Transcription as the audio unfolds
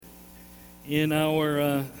in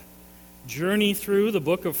our journey through the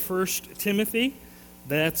book of 1 Timothy.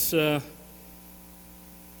 That's the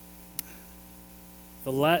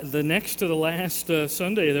next to the last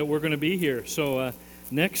Sunday that we're going to be here. So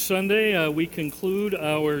next Sunday we conclude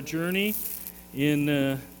our journey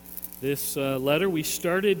in this letter. We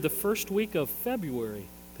started the first week of February.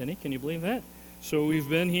 Penny, can you believe that? So we've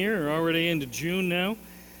been here, we're already into June now.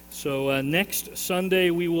 So next Sunday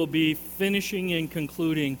we will be finishing and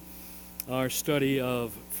concluding our study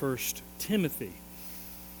of 1 Timothy.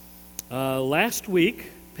 Last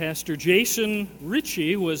week, Pastor Jason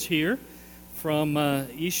Ritchie was here from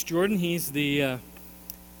East Jordan. He is the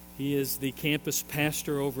campus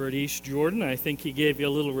pastor over at East Jordan. I think he gave you a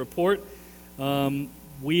little report.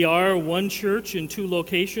 We are one church in two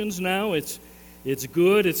locations now. It's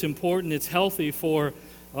good, it's important, it's healthy for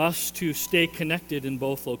us to stay connected in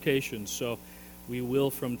both locations. So we will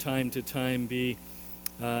from time to time be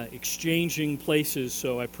exchanging places.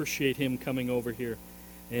 So I appreciate him coming over here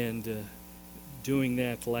and doing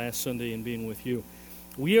that last Sunday and being with you.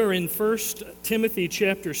 We are in 1 Timothy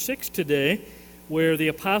chapter 6 today, where the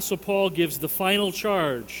Apostle Paul gives the final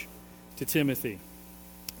charge to Timothy.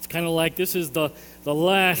 It's kind of like this is the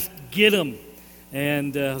last get 'em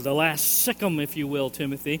and the last sick 'em, if you will,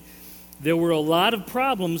 Timothy. There were a lot of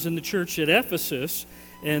problems in the church at Ephesus,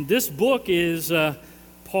 and this book is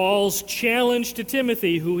Paul's challenge to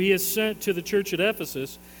Timothy, who he has sent to the church at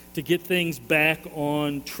Ephesus, to get things back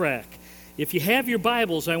on track. If you have your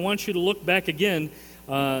Bibles, I want you to look back again.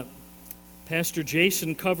 Pastor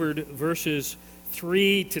Jason covered verses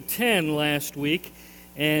 3 to 10 last week,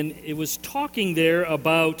 and it was talking there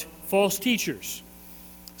about false teachers.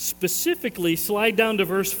 Specifically, slide down to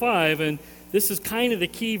verse 5, and this is kind of the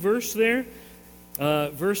key verse there.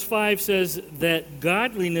 Verse 5 says that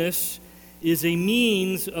godliness is a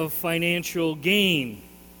means of financial gain.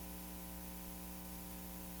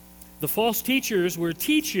 The false teachers were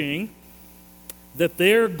teaching that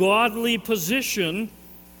their godly position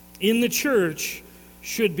in the church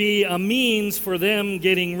should be a means for them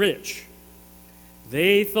getting rich.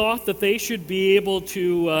 They thought that they should be able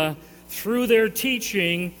to, through their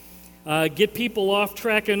teaching, get people off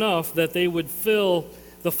track enough that they would fill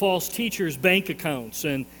the false teachers' bank accounts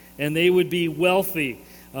and they would be wealthy.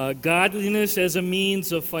 Godliness as a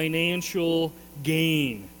means of financial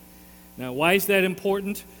gain. Now, why is that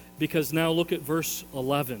important? Because now look at verse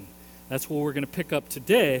 11. That's what we're going to pick up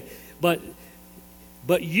today. But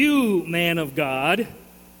you, man of God,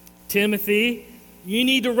 Timothy, you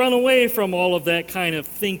need to run away from all of that kind of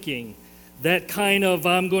thinking, that kind of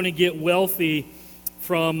I'm going to get wealthy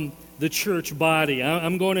from the church body.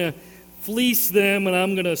 I'm going to fleece them and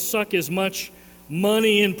I'm going to suck as much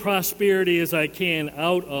money and prosperity as I can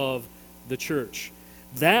out of the church.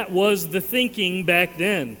 That was the thinking back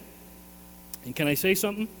then. And can I say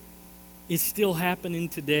something? It's still happening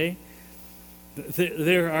today.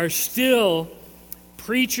 There are still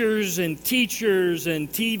preachers and teachers and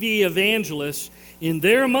TV evangelists, in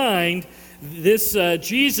their mind, this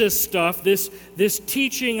Jesus stuff, this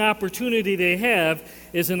teaching opportunity they have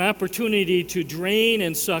is an opportunity to drain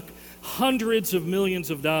and suck hundreds of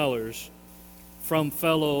millions of dollars from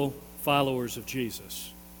fellow followers of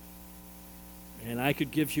Jesus. And I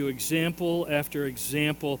could give you example after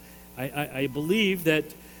example. I believe that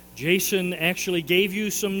Jason actually gave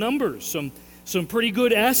you some numbers, some pretty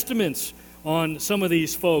good estimates on some of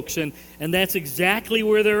these folks, and that's exactly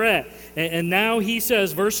where they're at. And now he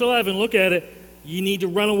says, verse 11, look at it, you need to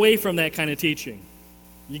run away from that kind of teaching.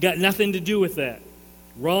 You got nothing to do with that.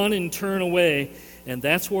 Run and turn away, and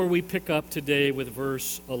that's where we pick up today with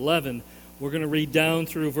verse 11. We're going to read down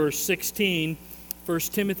through verse 16, 1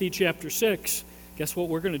 Timothy chapter 6. Guess what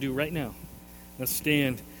we're going to do right now? Let's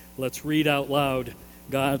stand. Let's read out loud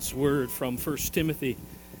God's word from 1 Timothy.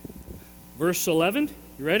 Verse 11,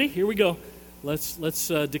 you ready? Here we go. Let's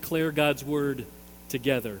declare God's word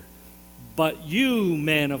together. But you,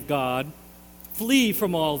 man of God, flee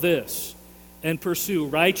from all this and pursue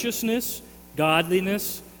righteousness,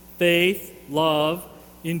 godliness, faith, love,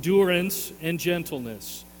 endurance, and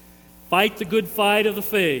gentleness. Fight the good fight of the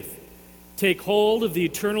faith. Take hold of the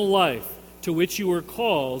eternal life to which you were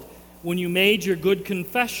called when you made your good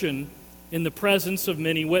confession in the presence of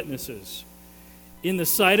many witnesses. In the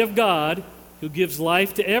sight of God, who gives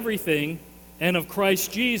life to everything, and of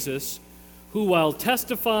Christ Jesus, who while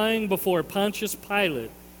testifying before Pontius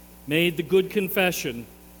Pilate made the good confession,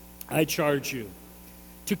 I charge you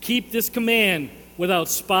to keep this command without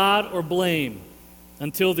spot or blame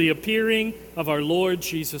until the appearing of our Lord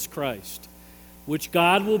Jesus Christ, which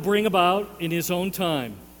God will bring about in his own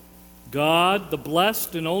time. God, the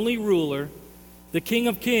blessed and only ruler, the King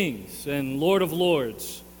of kings and Lord of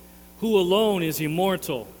lords, who alone is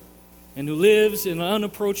immortal and who lives in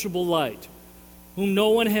unapproachable light, whom no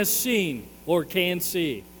one has seen or can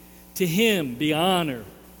see. To him be honor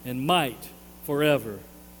and might forever.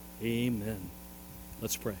 Amen.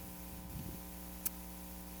 Let's pray.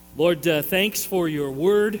 Lord, thanks for your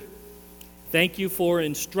word. Thank you for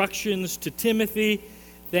instructions to Timothy.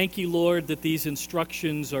 Thank you, Lord, that these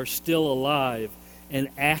instructions are still alive and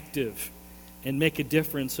active and make a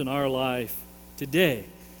difference in our life today.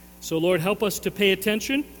 So, Lord, help us to pay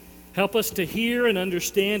attention. Help us to hear and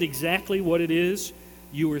understand exactly what it is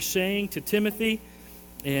you were saying to Timothy.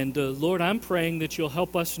 And, Lord, I'm praying that you'll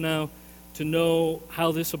help us now to know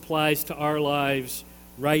how this applies to our lives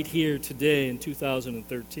right here today in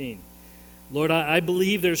 2013. Lord, I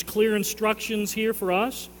believe there's clear instructions here for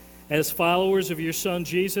us as followers of your Son,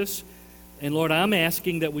 Jesus. And Lord, I'm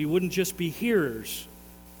asking that we wouldn't just be hearers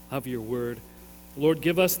of your word. Lord,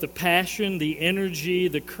 give us the passion, the energy,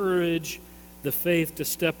 the courage, the faith to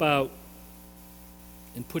step out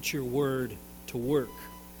and put your word to work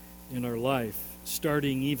in our life,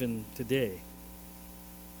 starting even today.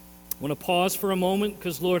 I want to pause for a moment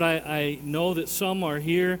because, Lord, I know that some are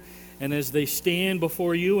here, and as they stand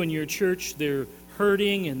before you and your church, they're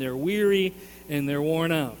hurting and they're weary and they're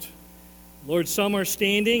worn out. Lord, some are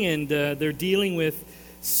standing and they're dealing with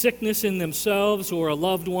sickness in themselves or a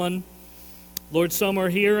loved one. Lord, some are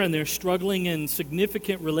here and they're struggling in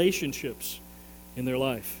significant relationships in their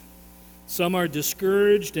life. Some are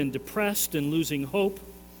discouraged and depressed and losing hope.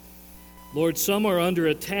 Lord, some are under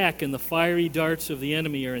attack and the fiery darts of the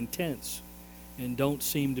enemy are intense and don't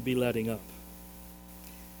seem to be letting up.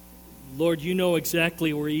 Lord, you know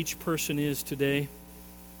exactly where each person is today,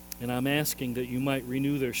 and I'm asking that you might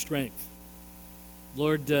renew their strength.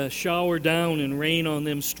 Lord, shower down and rain on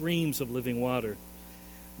them streams of living water.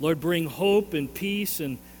 Lord, bring hope and peace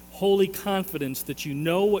and holy confidence that you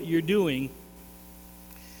know what you're doing,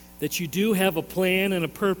 that you do have a plan and a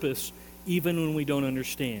purpose even when we don't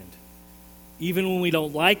understand. Even when we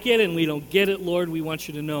don't like it and we don't get it, Lord, we want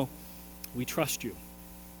you to know we trust you.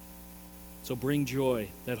 So bring joy,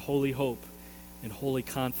 that holy hope and holy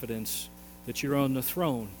confidence that you're on the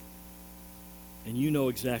throne and you know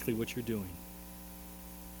exactly what you're doing.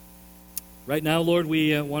 Right now, Lord,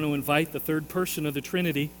 we want to invite the third person of the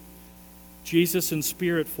Trinity, Jesus in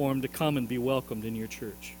spirit form, to come and be welcomed in your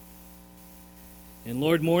church. And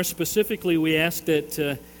Lord, more specifically, we ask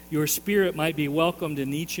that your spirit might be welcomed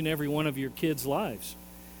in each and every one of your kids' lives.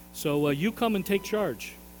 So you come and take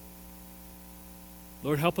charge.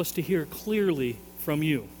 Lord, help us to hear clearly from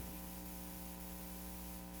you.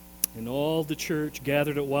 And all the church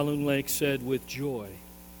gathered at Walloon Lake said with joy.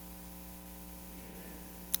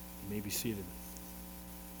 You may be seated.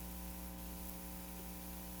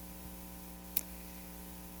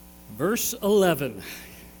 Verse 11.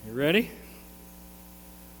 You ready?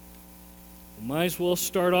 We might as well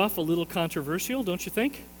start off a little controversial, don't you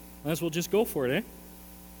think? Might as well just go for it,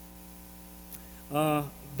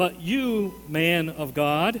 But you, man of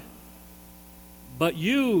God, but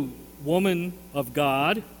you, woman of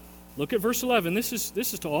God, look at verse 11. This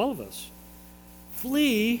is to all of us.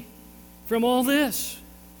 Flee from all this.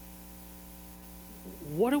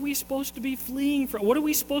 What are we supposed to be fleeing from? What are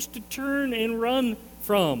we supposed to turn and run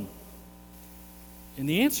from? And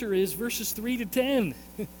the answer is verses 3 to 10.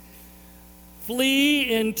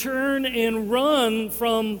 Flee and turn and run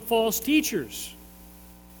from false teachers.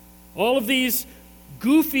 All of these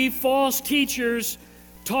goofy false teachers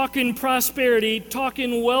talking prosperity,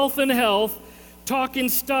 talking wealth and health, talking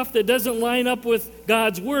stuff that doesn't line up with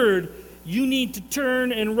God's word, you need to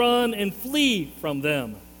turn and run and flee from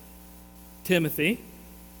them. Timothy,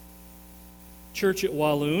 church at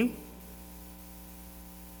Walloon.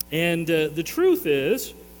 And the truth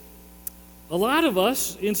is, a lot of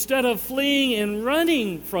us, instead of fleeing and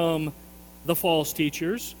running from the false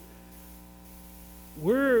teachers,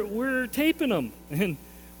 we're taping them, and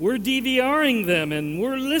we're DVRing them, and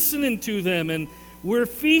we're listening to them, and we're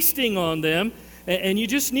feasting on them. And you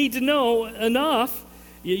just need to know enough.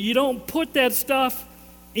 You don't put that stuff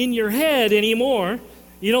in your head anymore.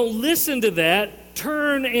 You don't listen to that.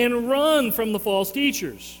 Turn and run from the false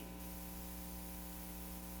teachers.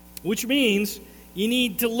 Which means you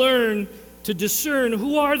need to learn to discern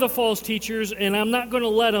who are the false teachers, and I'm not going to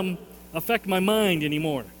let them affect my mind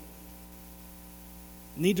anymore.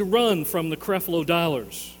 You need to run from the Creflo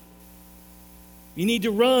Dollars. You need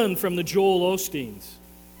to run from the Joel Osteens.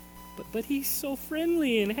 But he's so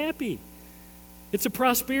friendly and happy. It's a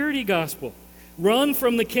prosperity gospel. Run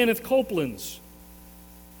from the Kenneth Copelands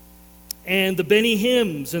and the Benny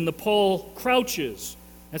Himms and the Paul Crouches.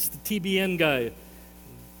 That's the TBN guy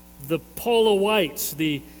the Paula Whites,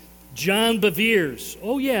 the John Bevere's.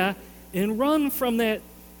 Oh, yeah, and run from that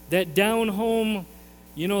down home,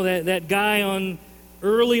 that guy on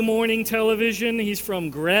early morning television. He's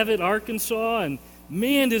from Gravette, Arkansas, and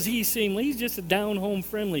man, does he seem, he's just a down home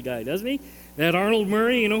friendly guy, doesn't he? That Arnold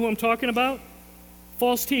Murray, you know who I'm talking about?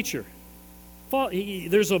 False teacher.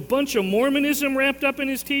 There's a bunch of Mormonism wrapped up in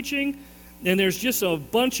his teaching, and there's just a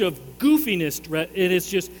bunch of goofiness. It is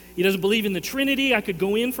just, he doesn't believe in the Trinity. I could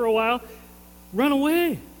go in for a while. Run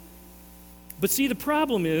away. But see, the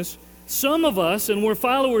problem is, some of us, and we're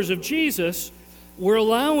followers of Jesus, we're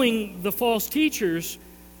allowing the false teachers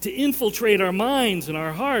to infiltrate our minds and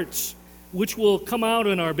our hearts, which will come out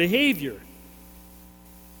in our behavior.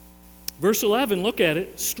 Verse 11, look at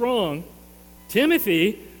it, strong.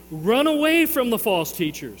 Timothy, run away from the false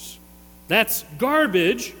teachers. That's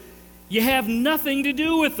garbage. You have nothing to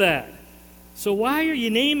do with that. So why are you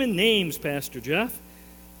naming names, Pastor Jeff?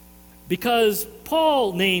 Because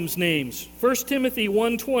Paul names names. 1 Timothy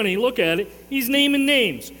 1:20, look at it. He's naming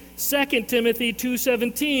names. 2 Timothy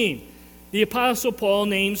 2:17, the Apostle Paul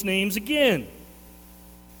names names again.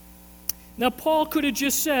 Now, Paul could have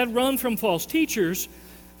just said, run from false teachers,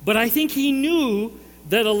 but I think he knew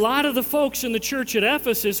that a lot of the folks in the church at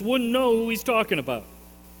Ephesus wouldn't know who he's talking about.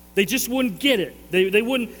 They just wouldn't get it. They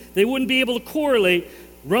wouldn't be able to correlate,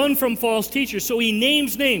 run from false teachers. So he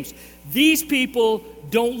names names. These people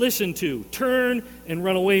don't listen to. Turn and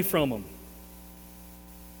run away from them.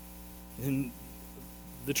 And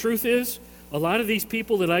the truth is, a lot of these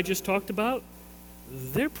people that I just talked about,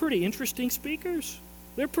 they're pretty interesting speakers.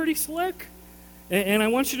 They're pretty slick. And I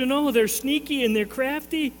want you to know they're sneaky and they're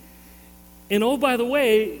crafty. And oh, by the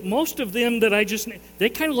way, most of them that they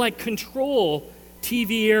kind of like control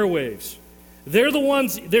TV airwaves. They're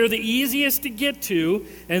the easiest to get to,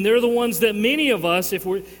 and they're the ones that many of us, if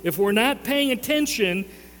we're not paying attention,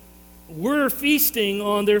 we're feasting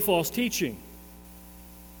on their false teaching.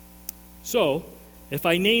 So, if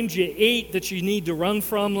I named you 8 that you need to run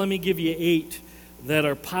from, let me give you 8 that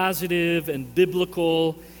are positive and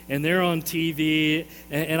biblical, and they're on TV,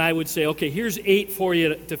 and I would say, okay, here's 8 for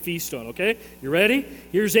you to feast on, okay? You ready?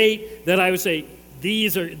 Here's 8 that I would say,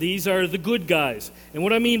 these are the good guys. And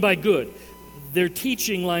what I mean by good, their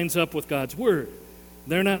teaching lines up with God's Word.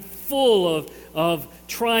 They're not full of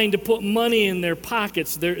trying to put money in their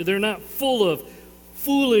pockets. They're not full of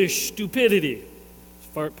foolish stupidity.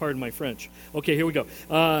 Pardon my French. Okay, here we go.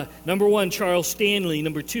 Number 1, Charles Stanley.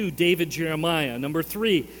 Number 2, David Jeremiah. Number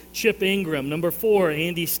 3, Chip Ingram. Number 4,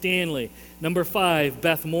 Andy Stanley. Number 5,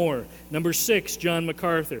 Beth Moore. Number 6, John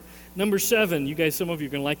MacArthur. Number 7, you guys, some of you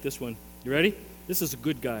are going to like this one. You ready? This is a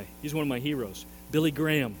good guy. He's one of my heroes. Billy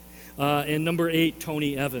Graham. And number 8,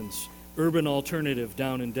 Tony Evans. Urban Alternative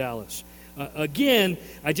down in Dallas. Again,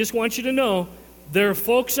 I just want you to know, there are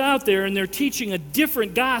folks out there and they're teaching a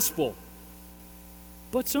different gospel.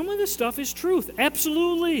 But some of this stuff is truth.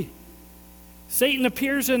 Absolutely. Satan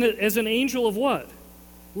appears as an angel of what?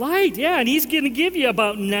 Light. Yeah, and he's going to give you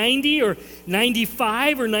about 90 or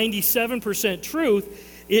 95 or 97% truth.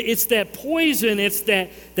 It's that poison, it's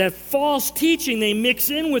that false teaching they mix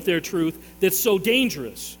in with their truth that's so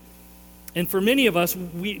dangerous. And for many of us,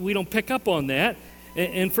 we don't pick up on that.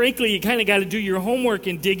 And frankly, you kind of got to do your homework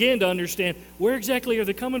and dig in to understand where exactly are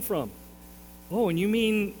they coming from. Oh, and you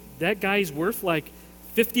mean that guy's worth like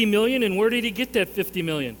 $50 million, and where did he get that $50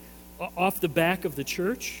 million? Off the back of the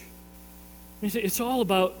church? It's all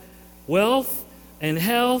about wealth and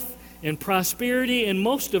health and prosperity, and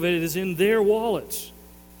most of it is in their wallets.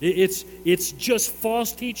 It's just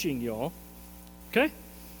false teaching, y'all. Okay?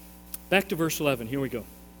 Back to verse 11. Here we go.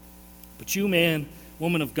 But you, man,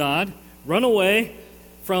 woman of God, run away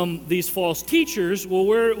from these false teachers. Well,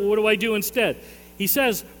 what do I do instead? He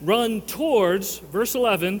says, run towards, verse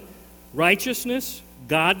 11, righteousness,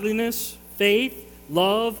 godliness, faith,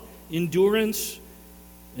 love, endurance,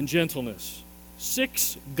 and gentleness.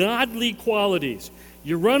 6 godly qualities.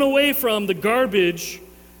 You run away from the garbage,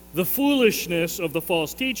 the foolishness of the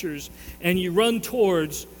false teachers, and you run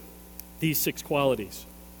towards these 6 qualities.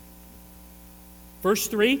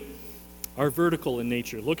 First 3 are vertical in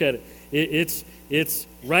nature. Look at it. It's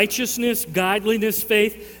righteousness, godliness,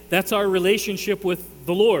 faith. That's our relationship with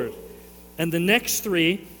the Lord. And the next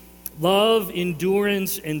 3, love,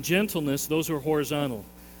 endurance, and gentleness, those are horizontal.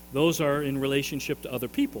 Those are in relationship to other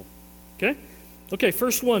people. Okay? Okay,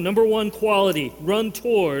 first one, number 1 quality. Run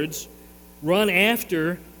towards, run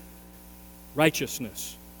after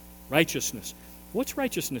righteousness. Righteousness. What's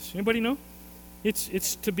righteousness? Anybody know?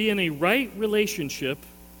 It's to be in a right relationship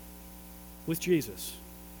with Jesus.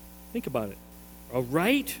 Think about it. A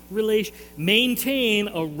right relation, maintain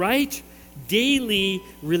a right daily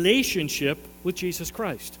relationship with Jesus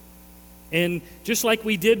Christ. And just like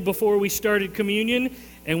we did before we started communion,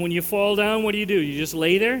 and when you fall down, what do? You just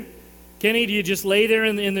lay there? Kenny, do you just lay there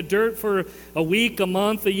in the dirt for a week, a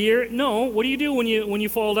month, a year? No. What do you do when you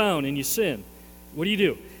fall down and you sin? What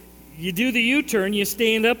do? You do the U-turn, you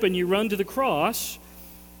stand up and you run to the cross,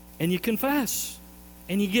 and you confess.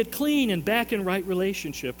 And you get clean and back in right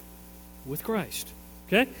relationship with Christ.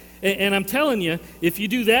 Okay? And I'm telling you, if you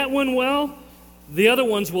do that one well, the other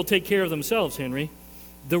ones will take care of themselves, Henry.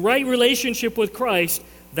 The right relationship with Christ,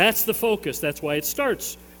 that's the focus. That's why it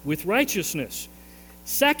starts with righteousness.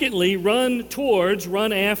 Secondly, run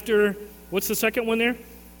after, what's the second one there?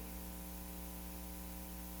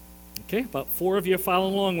 Okay, about 4 of you are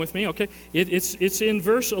following along with me, okay? It's in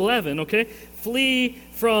verse 11, okay? Flee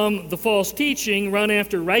from the false teaching, run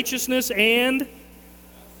after righteousness, and...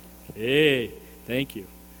 Hey, thank you.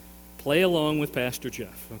 Play along with Pastor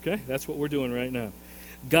Jeff, okay? That's what we're doing right now.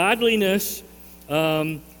 Godliness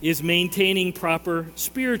is maintaining proper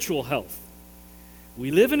spiritual health.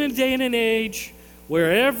 We live in a day and an age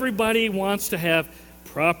where everybody wants to have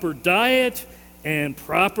proper diet and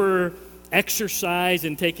proper exercise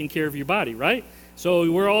and taking care of your body, right? So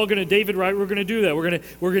we're all going to, David, right, we're going to do that. We're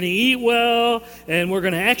going to eat well, and we're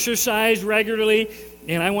going to exercise regularly.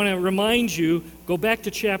 And I want to remind you, go back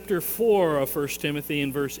to chapter 4 of 1 Timothy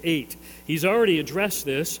in verse 8. He's already addressed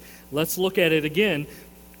this. Let's look at it again.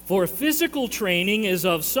 For physical training is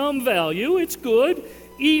of some value. It's good.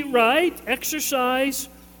 Eat right, exercise.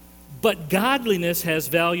 But godliness has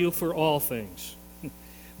value for all things.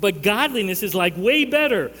 But godliness is like way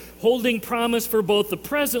better, holding promise for both the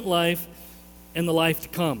present life and the life to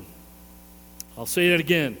come. I'll say that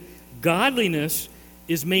again. Godliness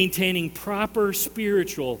is maintaining proper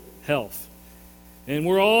spiritual health. And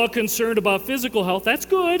we're all concerned about physical health. That's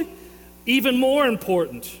good. Even more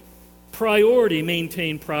important, priority,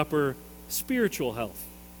 maintain proper spiritual health.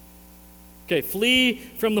 Okay, flee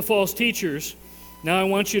from the false teachers. Now I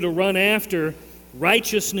want you to run after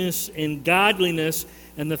righteousness and godliness.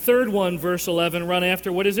 And the third one, verse 11, run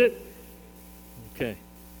after, what is it? Okay.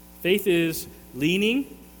 Faith is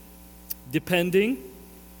leaning, depending,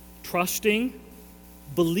 trusting,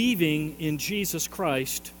 believing in Jesus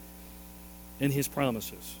Christ and His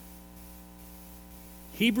promises.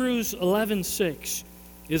 Hebrews 11:6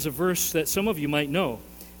 is a verse that some of you might know.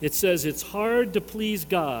 It says it's hard to please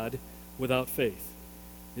God without faith.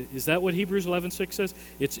 Is that what Hebrews 11:6 says?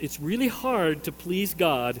 It's really hard to please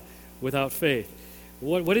God without faith.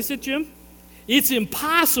 What is it, Jim? It's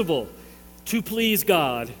impossible to please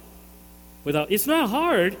God without. It's not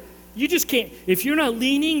hard. You just can't. If you're not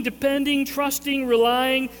leaning, depending, trusting,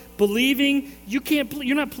 relying, believing,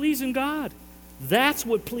 you're not pleasing God. That's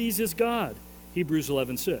what pleases God. Hebrews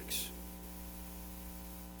 11:6.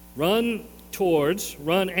 Run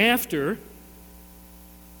after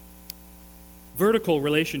vertical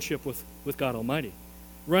relationship with God Almighty.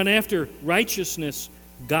 Run after righteousness,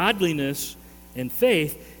 godliness, and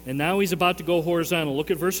faith. And now he's about to go horizontal. Look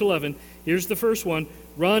at verse 11. Here's the first one.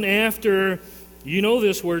 Run after, you know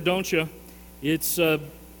this word, don't you? It's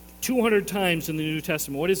 200 times in the New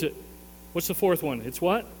Testament. What is it? What's the fourth one? It's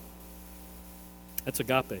what? That's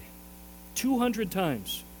agape. 200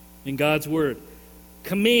 times in God's word.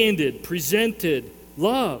 Commanded, presented,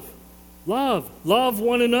 love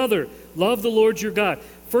one another. Love the Lord your God.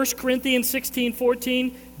 1 Corinthians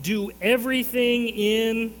 16:14, do everything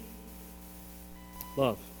in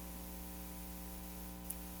love.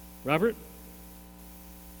 Robert,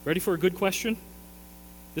 ready for a good question?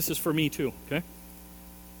 This is for me too, okay?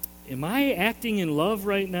 Am I acting in love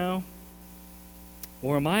right now?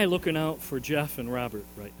 Or am I looking out for Jeff and Robert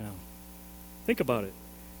right now? Think about it.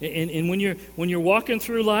 And when you're walking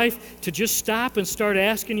through life, to just stop and start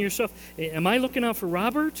asking yourself, am I looking out for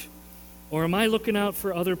Robert? Or am I looking out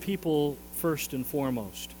for other people first and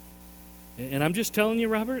foremost? And I'm just telling you,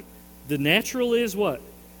 Robert, the natural is what?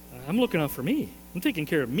 I'm looking out for me. I'm taking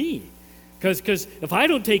care of me. Because if I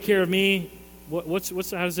don't take care of me, how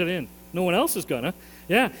does that end? No one else is gonna.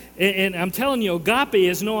 Yeah. And I'm telling you, agape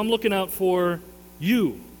is, no, I'm looking out for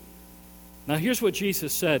you. Now here's what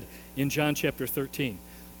Jesus said in John chapter 13.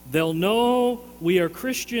 They'll know we are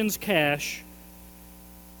Christians, Cash,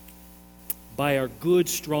 by our good,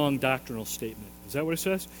 strong doctrinal statement. Is that what it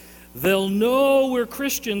says? They'll know we're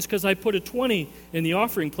Christians because I put a 20 in the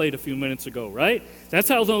offering plate a few minutes ago, right? That's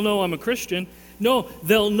how they'll know I'm a Christian. No,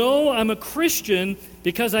 they'll know I'm a Christian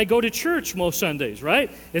because I go to church most Sundays, right?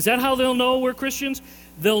 Is that how they'll know we're Christians?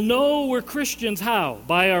 They'll know we're Christians how?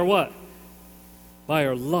 By our what? By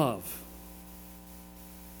our love.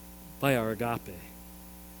 By our agape.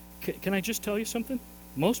 Can I just tell you something?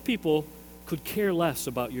 Most people could care less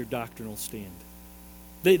about your doctrinal stand.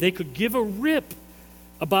 They could give a rip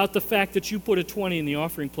about the fact that you put a 20 in the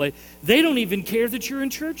offering plate. They don't even care that you're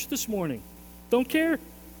in church this morning. Don't care.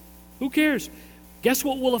 Who cares? Guess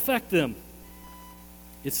what will affect them?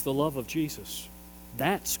 It's the love of Jesus.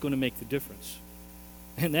 That's going to make the difference.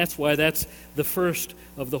 And that's why that's the first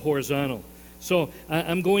of the horizontal. So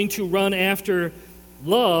I'm going to run after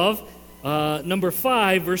love. Number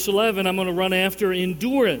 5, verse 11, I'm going to run after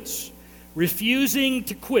endurance. Refusing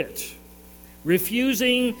to quit.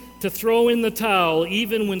 Refusing to throw in the towel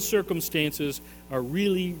even when circumstances are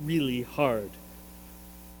really, really hard.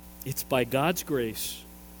 It's by God's grace.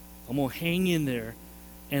 I'm going to hang in there,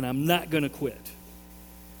 and I'm not going to quit.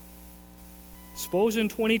 Suppose in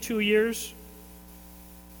 22 years,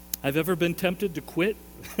 I've ever been tempted to quit.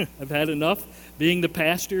 I've had enough being the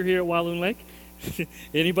pastor here at Walloon Lake.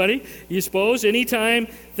 Anybody? You suppose anytime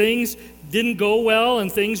things didn't go well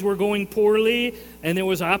and things were going poorly and there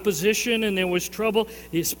was opposition and there was trouble,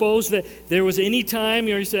 you suppose that there was any time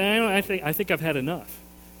you say, I think I've had enough.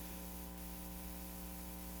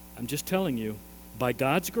 I'm just telling you, by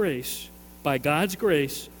God's grace,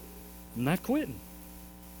 I'm not quitting.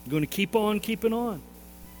 I'm going to keep on keeping on.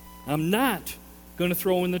 I'm not going to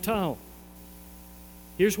throw in the towel.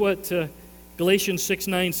 Here's what Galatians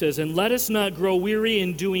 6:9 says, "And let us not grow weary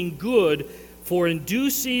in doing good, for in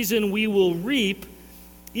due season we will reap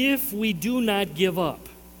if we do not give up."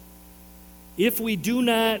 If we do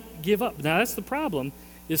not give up. Now that's the problem,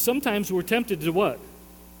 is sometimes we're tempted to what?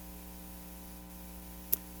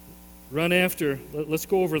 Run after, let's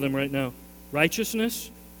go over them right now.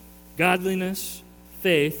 Righteousness, godliness,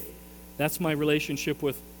 faith. That's my relationship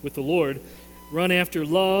with the Lord. Run after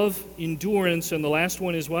love, endurance, and the last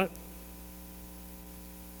one is what?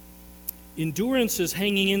 Endurance is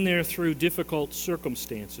hanging in there through difficult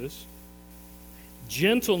circumstances.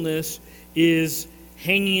 Gentleness is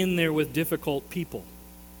hanging in there with difficult people.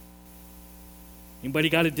 Anybody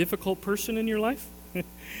got a difficult person in your life?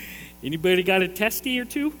 Anybody got a testy or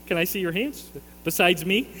two? Can I see your hands? Besides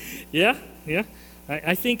me? Yeah.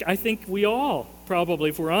 I think we all, probably,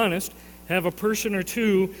 if we're honest, have a person or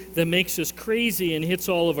two that makes us crazy and hits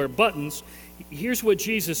all of our buttons. Here's what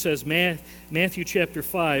Jesus says, Matthew chapter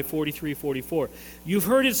 5, 43, 44. You've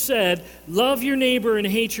heard it said, love your neighbor and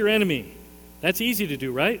hate your enemy. That's easy to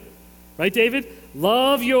do, right? Right, David?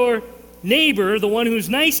 Love your neighbor, the one who's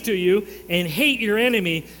nice to you, and hate your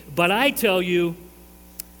enemy. But I tell you,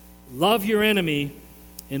 love your enemy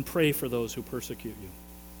and pray for those who persecute you.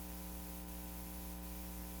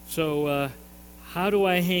 So, how do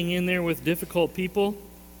I hang in there with difficult people?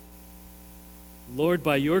 Lord,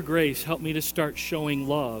 by your grace, help me to start showing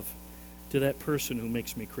love to that person who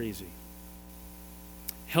makes me crazy.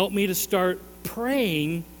 Help me to start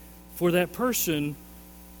praying for that person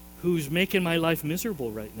who's making my life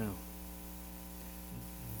miserable right now.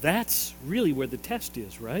 That's really where the test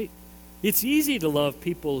is, right? It's easy to love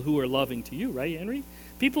people who are loving to you, right, Henry?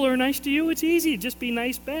 People who are nice to you, it's easy. Just be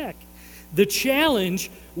nice back. The challenge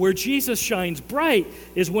where Jesus shines bright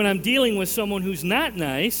is when I'm dealing with someone who's not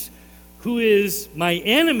nice, who is my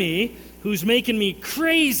enemy, who's making me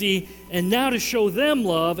crazy, and now to show them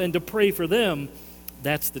love and to pray for them,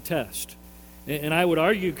 that's the test. And I would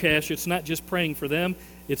argue, Cash, it's not just praying for them,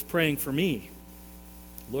 it's praying for me.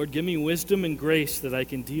 Lord, give me wisdom and grace that I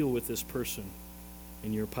can deal with this person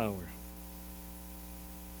in your power.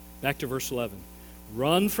 Back to verse 11.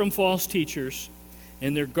 Run from false teachers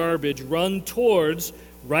and their garbage. Run towards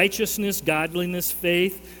righteousness, godliness,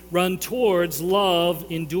 faith. Run towards love,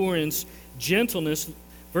 endurance, gentleness.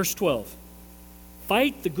 Verse 12.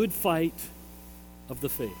 Fight the good fight of the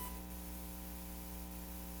faith.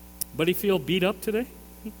 Anybody feel beat up today?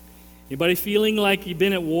 Anybody feeling like you've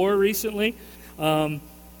been at war recently?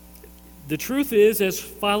 The truth is, as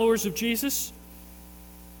followers of Jesus,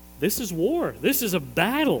 this is war. This is a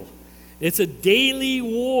battle. It's a daily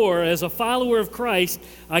war. As a follower of Christ,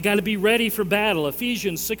 I got to be ready for battle.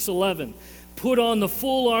 Ephesians 6:11. Put on the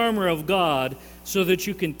full armor of God so that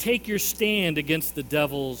you can take your stand against the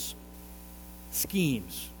devil's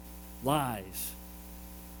schemes, lies.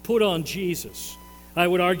 Put on Jesus. I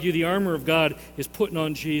would argue the armor of God is putting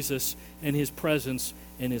on Jesus and his presence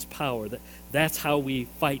and his power. That's how we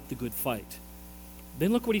fight the good fight.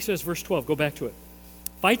 Then look what he says, verse 12. Go back to it.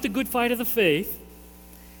 Fight the good fight of the faith.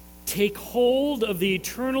 Take hold of the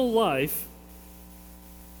eternal life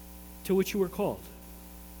to which you were called.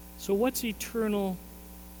 So what's eternal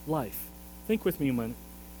life? Think with me a minute.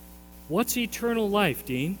 What's eternal life,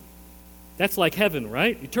 Dean? That's like heaven,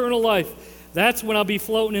 right? Eternal life. That's when I'll be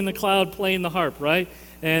floating in the cloud playing the harp, right?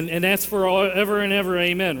 And that's forever and ever,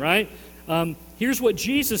 amen, right? Here's what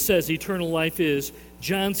Jesus says eternal life is.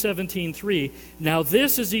 John 17:3. Now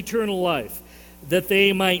this is eternal life, that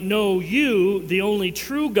they might know you, the only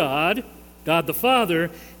true God, God the Father,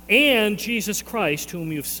 and Jesus Christ,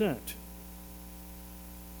 whom you've sent.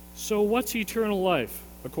 So what's eternal life,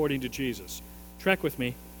 according to Jesus? Track with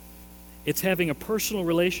me. It's having a personal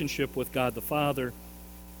relationship with God the Father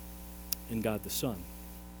and God the Son.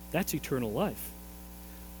 That's eternal life.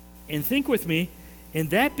 And think with me, and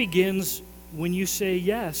that begins when you say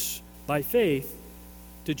yes by faith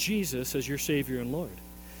to Jesus as your Savior and Lord.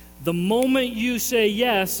 The moment you say,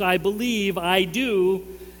 yes, I believe, I do,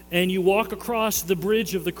 and you walk across the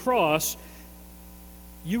bridge of the cross,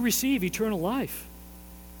 you receive eternal life.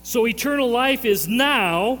 So eternal life is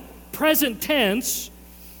now, present tense,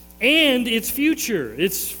 and it's future.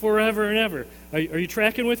 It's forever and ever. Are you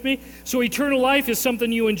tracking with me? So eternal life is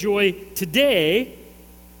something you enjoy today,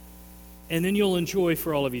 and then you'll enjoy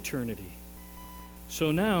for all of eternity.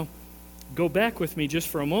 So now, go back with me just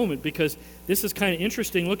for a moment, because this is kind of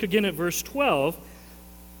interesting. Look again at verse 12.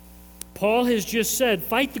 Paul has just said,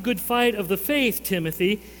 fight the good fight of the faith,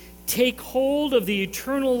 Timothy. Take hold of the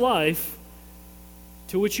eternal life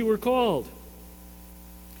to which you were called.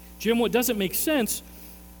 Jim, what doesn't make sense,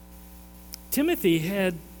 Timothy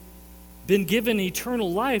had been given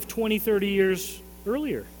eternal life 20, 30 years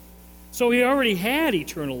earlier. So he already had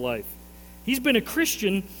eternal life. He's been a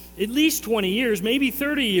Christian at least 20 years, maybe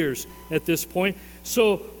 30 years at this point.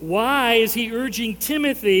 So why is he urging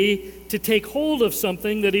Timothy to take hold of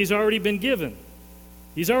something that he's already been given?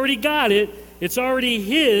 He's already got it. It's already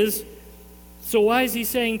his. So why is he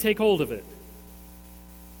saying take hold of it?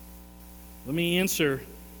 Let me answer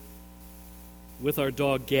with our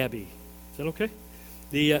dog, Gabby. Is that okay?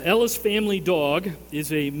 The Ellis family dog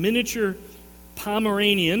is a miniature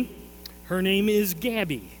Pomeranian. Her name is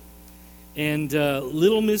Gabby. And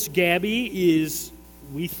little Miss Gabby is,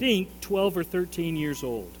 we think, 12 or 13 years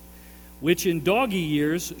old, which in doggy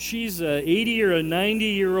years, she's an 80 or a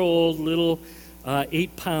 90-year-old little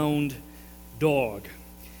 8-pound dog.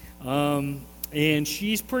 And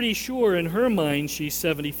she's pretty sure in her mind she's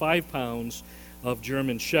 75 pounds of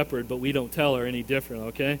German Shepherd, but we don't tell her any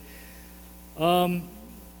different, okay?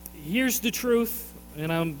 Here's the truth, and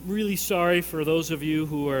I'm really sorry for those of you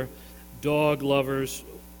who are dog lovers.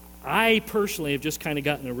 I personally have just kind of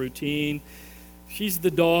gotten a routine. She's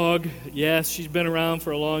the dog. Yes, she's been around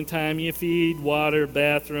for a long time. You feed, water,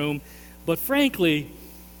 bathroom. But frankly,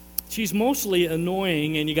 she's mostly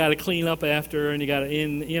annoying, and you got to clean up after her, and you got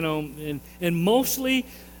to, and mostly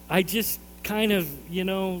I just kind of,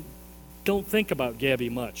 don't think about Gabby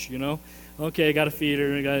much, Okay, I got to feed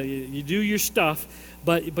her. You do your stuff,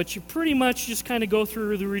 but you pretty much just kind of go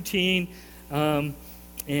through the routine and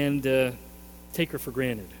take her for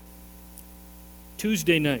granted.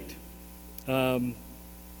 Tuesday night, I'm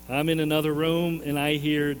in another room, and I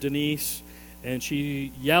hear Denise, and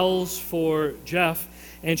she yells for Jeff,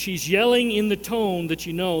 and she's yelling in the tone that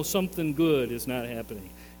something good is not happening.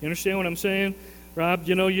 You understand what I'm saying, Rob?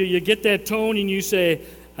 You get that tone, and you say,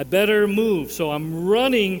 I better move. So I'm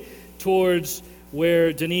running towards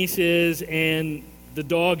where Denise is, and the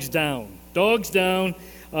dog's down. Dog's down.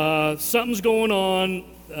 Something's going on.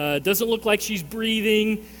 Doesn't look like she's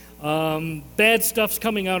breathing. Bad stuff's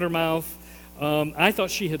coming out her mouth. I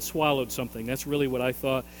thought she had swallowed something. That's really what I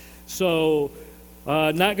thought. So,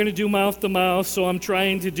 not going to do mouth to mouth, so I'm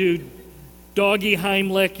trying to do doggy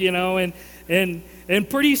Heimlich, and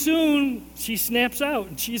pretty soon she snaps out,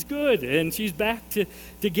 and she's good, and she's back to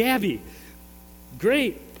Gabby.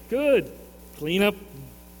 Great, good. Clean up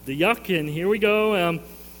the yuck, and here we go.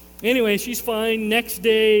 Anyway, she's fine. Next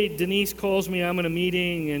day, Denise calls me. I'm in a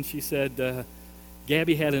meeting, and she said,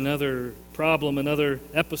 Gabby had another problem, another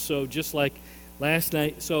episode, just like last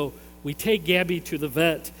night. So we take Gabby to the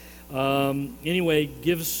vet. Anyway,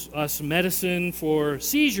 gives us medicine for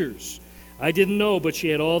seizures. I didn't know, but she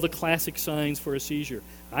had all the classic signs for a seizure.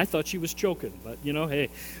 I thought she was choking, but hey,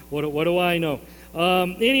 what do I know?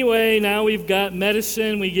 Anyway, now we've got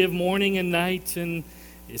medicine. We give morning and night, and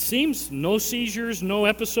it seems no seizures, no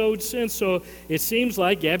episodes since. So it seems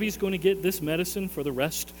like Gabby's going to get this medicine for the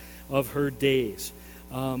rest of her days.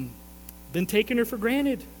 Been taking her for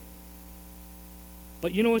granted.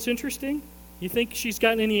 But you know what's interesting? You think she's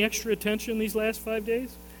gotten any extra attention these last 5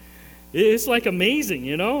 days? It's like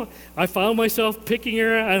amazing, I found myself picking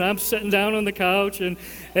her, and I'm sitting down on the couch, and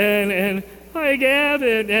hi, Gab,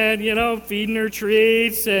 and feeding her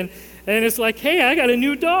treats, and it's like, hey, I got a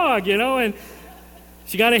new dog, and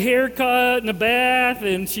she got a haircut and a bath,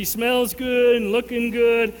 and she smells good and looking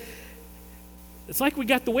good. It's like we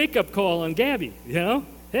got the wake-up call on Gabby,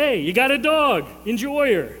 Hey, you got a dog.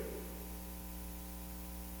 Enjoy her.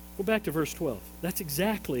 Go back to verse 12. That's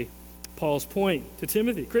exactly Paul's point to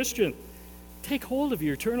Timothy. Christian, take hold of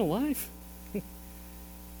your eternal life.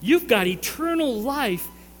 You've got eternal life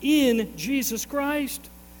in Jesus Christ.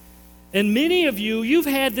 And many of you, you've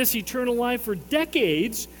had this eternal life for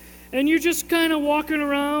decades, and you're just kind of walking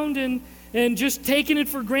around and just taking it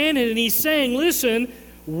for granted. And he's saying, listen,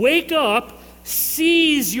 wake up,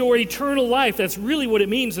 seize your eternal life. That's really what it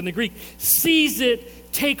means in the Greek. Seize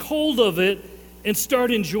it, take hold of it, and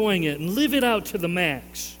start enjoying it, and live it out to the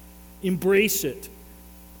max. Embrace it.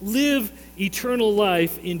 Live eternal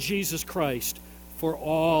life in Jesus Christ for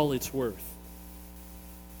all it's worth.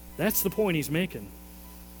 That's the point he's making.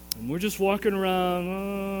 And we're just walking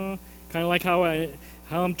around, kind of like how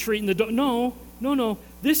I'm treating the dog. No.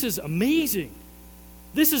 This is amazing.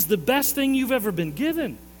 This is the best thing you've ever been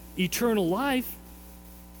given, eternal life.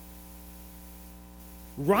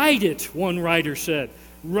 Ride it, one writer said.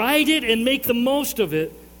 Ride it and make the most of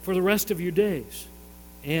it for the rest of your days.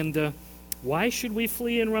 And why should we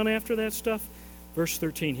flee and run after that stuff? Verse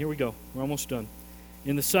 13, here we go. We're almost done.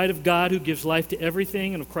 In the sight of God who gives life to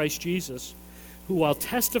everything, and of Christ Jesus, who while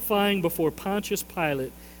testifying before Pontius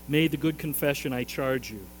Pilate made the good confession, I charge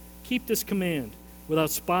you. Keep this command without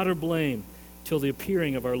spot or blame till the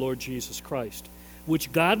appearing of our Lord Jesus Christ,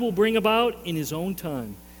 which God will bring about in his own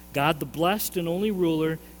time. God the blessed and only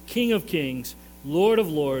ruler, King of kings, Lord of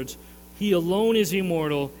lords, he alone is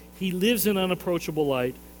immortal. He lives in unapproachable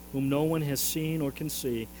light, whom no one has seen or can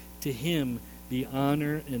see. To him be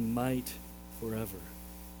honor and might forever.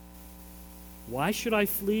 Why should I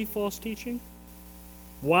flee false teaching?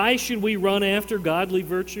 Why should we run after godly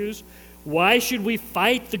virtues? Why should we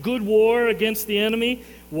fight the good war against the enemy?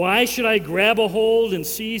 Why should I grab a hold and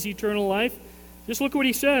seize eternal life? Just look at what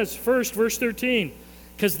he says. First, verse 13.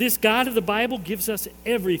 Because this God of the Bible gives us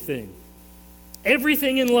everything.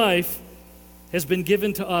 Everything in life has been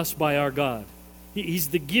given to us by our God. He's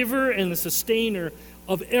the giver and the sustainer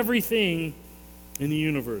of everything in the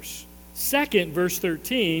universe. Second, verse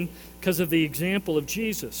 13, because of the example of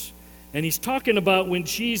Jesus. And he's talking about when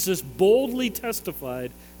Jesus boldly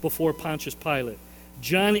testified before Pontius Pilate.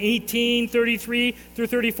 John 18, 33 through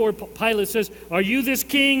 34, Pilate says, are you this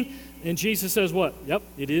king? And Jesus says what? Yep,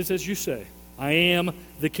 it is as you say. I am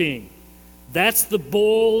the king. That's the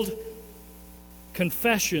bold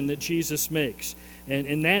confession that Jesus makes.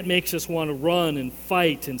 And that makes us want to run and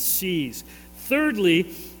fight and seize.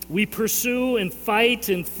 Thirdly, we pursue and fight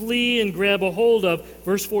and flee and grab a hold of.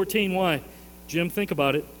 Verse 14, why? Jim, think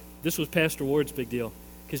about it. This was Pastor Ward's big deal,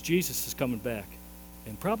 because Jesus is coming back,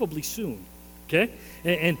 and probably soon, okay?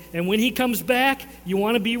 And when he comes back, you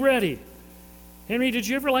want to be ready. Henry, did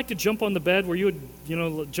you ever like to jump on the bed where you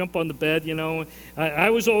would, jump on the bed, I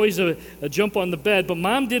was always a jump on the bed, but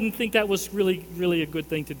Mom didn't think that was really, really a good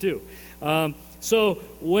thing to do. So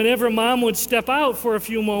whenever Mom would step out for a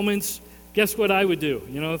few moments, guess what I would do?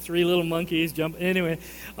 Three little monkeys jump. Anyway,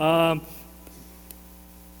 but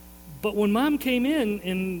when Mom came in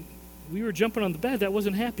and we were jumping on the bed, that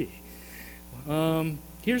wasn't happy.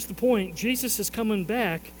 Here's the point. Jesus is coming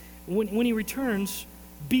back. When he returns,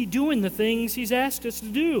 be doing the things he's asked us to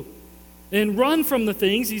do. And run from the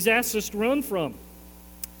things he's asked us to run from.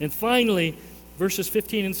 And finally, verses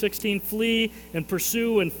 15 and 16, flee and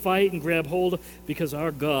pursue and fight and grab hold, because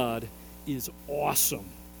our God is awesome.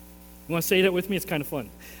 You want to say that with me? It's kind of fun.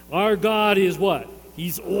 Our God is what?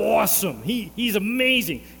 He's awesome. He's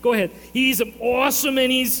amazing. Go ahead. He's awesome,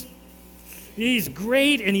 and he's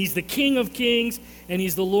great, and he's the King of kings, and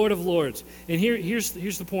he's the Lord of lords. And here's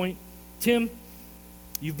the point. Tim,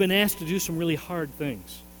 you've been asked to do some really hard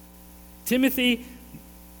things. Timothy,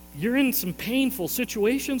 you're in some painful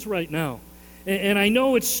situations right now. And I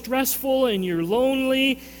know it's stressful, and you're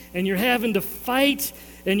lonely, and you're having to fight,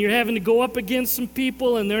 and you're having to go up against some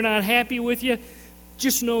people, and they're not happy with you.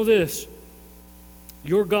 Just know this.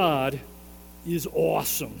 Your God is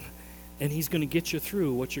awesome, and he's going to get you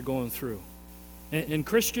through what you're going through. And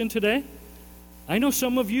Christian, today, I know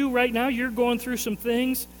some of you right now, you're going through some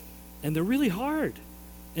things, and they're really hard,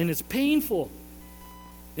 and it's painful.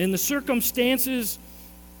 And the circumstances,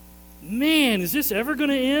 man, is this ever going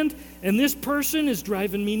to end? And this person is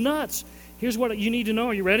driving me nuts. Here's what you need to know.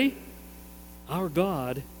 Are you ready? Our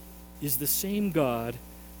God is the same God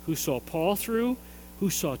who saw Paul through, who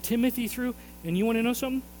saw Timothy through. And you want to know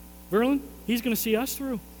something? Verlin, he's going to see us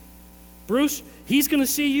through. Bruce, he's going to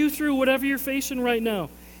see you through whatever you're facing right now.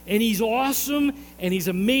 And he's awesome, and he's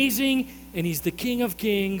amazing, and he's the King of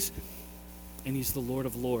kings, and he's the Lord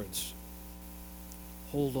of lords.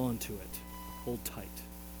 Hold on to it. Hold tight.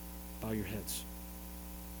 Bow your heads.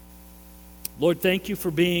 Lord, thank you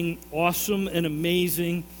for being awesome and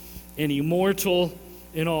amazing and immortal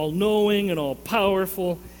and all-knowing and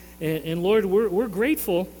all-powerful. And Lord, we're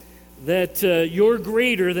grateful that you're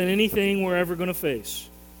greater than anything we're ever going to face.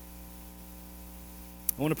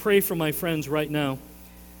 I want to pray for my friends right now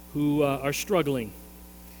who are struggling.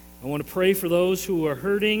 I want to pray for those who are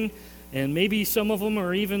hurting, and maybe some of them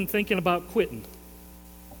are even thinking about quitting.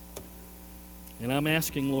 And I'm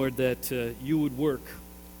asking, Lord, that you would work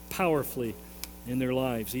powerfully in their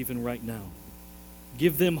lives, even right now.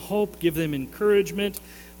 Give them hope, give them encouragement.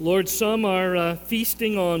 Lord, some are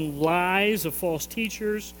feasting on lies of false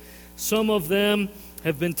teachers. Some of them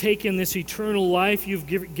have been taking this eternal life you've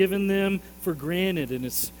given them for granted, and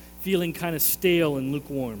it's feeling kind of stale and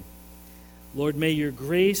lukewarm. Lord, may your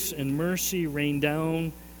grace and mercy rain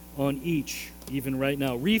down on each, even right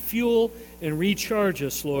now. Refuel and recharge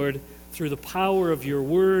us, Lord, through the power of your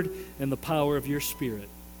word and the power of your Spirit.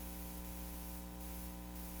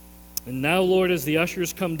 And now, Lord, as the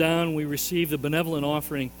ushers come down, we receive the benevolent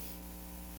offering